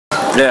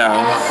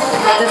Yeah.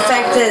 The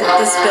fact that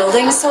this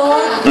building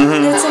sold,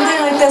 that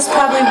something like this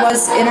probably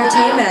was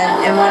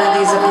entertainment in one of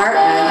these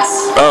apartments.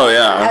 Oh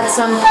yeah. At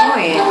some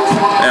point.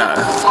 Yeah.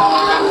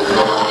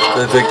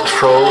 The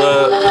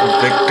Victrola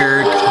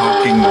Victor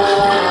talking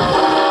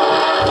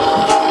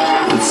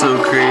machine. It's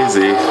so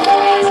crazy.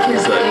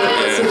 It's like,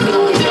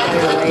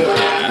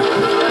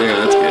 yeah,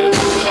 that's good.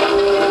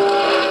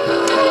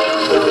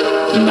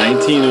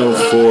 1904.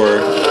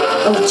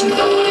 Oh,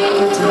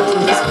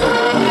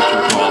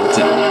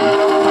 Metropolitan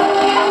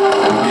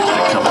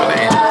Music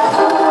Company.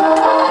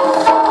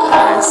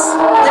 Nice.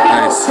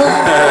 Nice.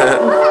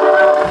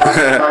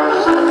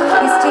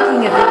 He's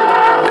taking a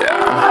video.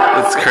 Yeah,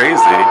 it's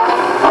crazy.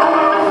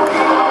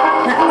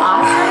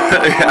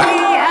 Awesome.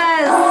 Yeah.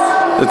 Yes.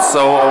 It's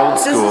so old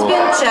This has school.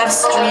 been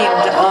Jeff's dream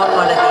to own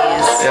one of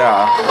these.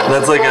 Yeah,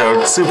 that's like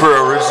a super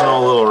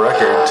original little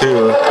record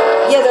too.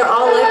 Yeah, they're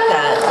all like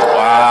that.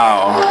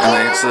 Wow.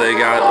 And so they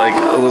got like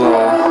a little.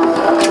 Wow.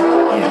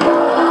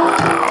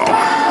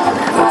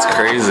 That's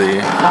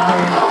crazy.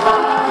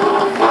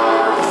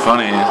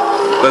 Funny.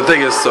 That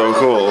thing is so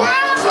cool.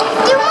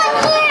 Do one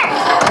here.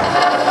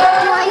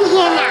 Do one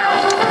here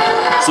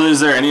now. So is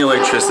there any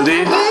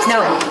electricity?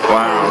 No.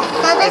 Wow.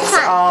 No, this It's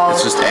one. all.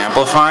 It's just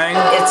amplifying?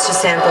 It's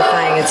just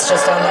amplifying. It's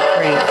just on the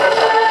crank.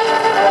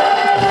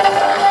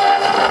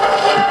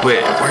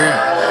 Wait,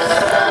 where?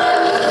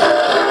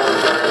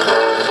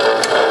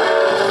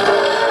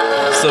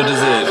 So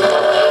does it,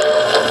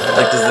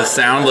 like, does the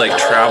sound like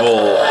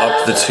travel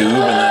up the tube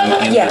and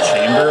then in the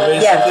chamber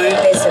basically?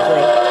 Yeah,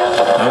 basically.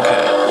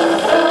 Okay.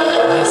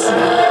 I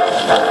see.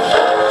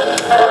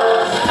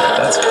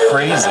 That's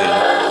crazy.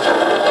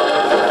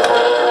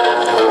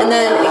 And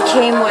then it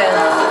came with,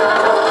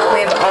 we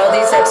have all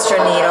these extra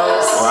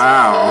needles.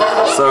 Wow.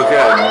 So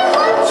good.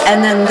 And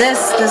then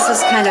this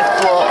is kind of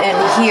cool. And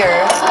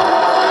here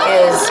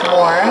is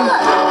more.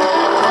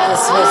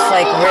 This was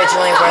like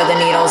originally where the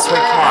needles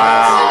were kept.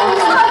 Wow.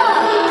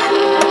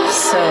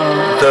 So.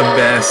 The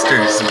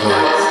master's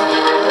voice.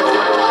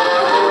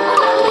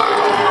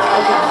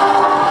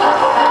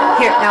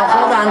 Here, now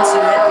hold on to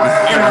it,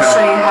 and I'll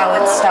show you how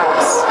it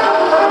stops.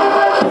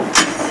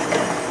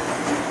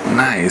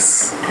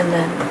 Nice. And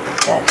then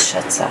that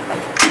shuts up.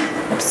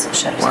 Oops, it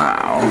shuts up.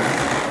 Wow.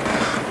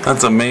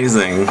 That's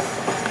amazing.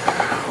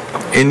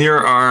 In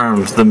Your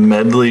Arms, the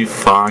Medley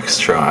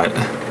Foxtrot.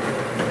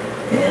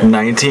 Yeah.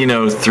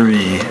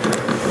 1903.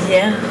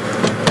 Yeah.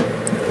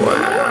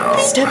 Wow.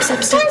 Stop.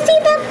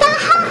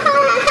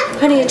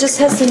 Honey, it just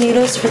has the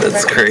needles for the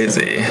That's record.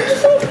 crazy.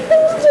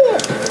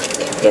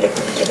 Get it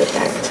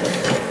back to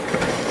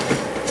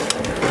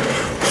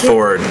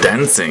For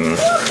dancing.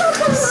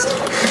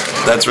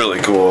 That's really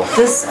cool.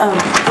 this.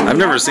 I've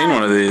never seen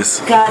one of these.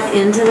 Got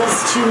into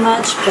this too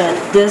much, but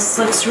this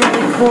looks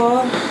really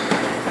cool.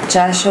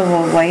 Joshua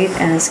White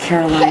and his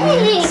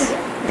Carolinians.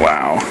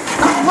 Wow.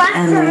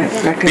 And the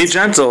records. Be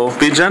gentle.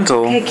 Be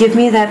gentle. Okay, give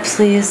me that,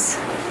 please.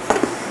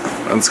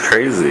 That's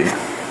crazy.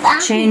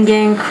 Chain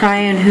Gang,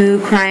 Crying Who,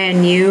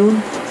 Crying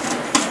You.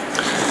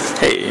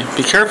 Hey,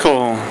 be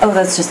careful. Oh,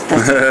 that's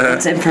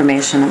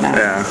information about it.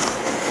 Yeah.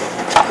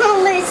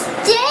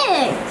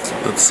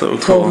 That's so cool.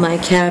 Told My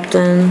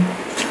Captain.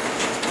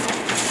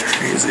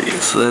 Crazy.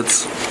 So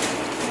that's.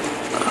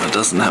 It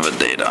doesn't have a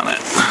date on it.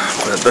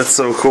 But that's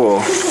so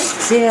cool.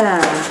 Yeah.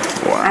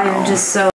 Wow. I'm just so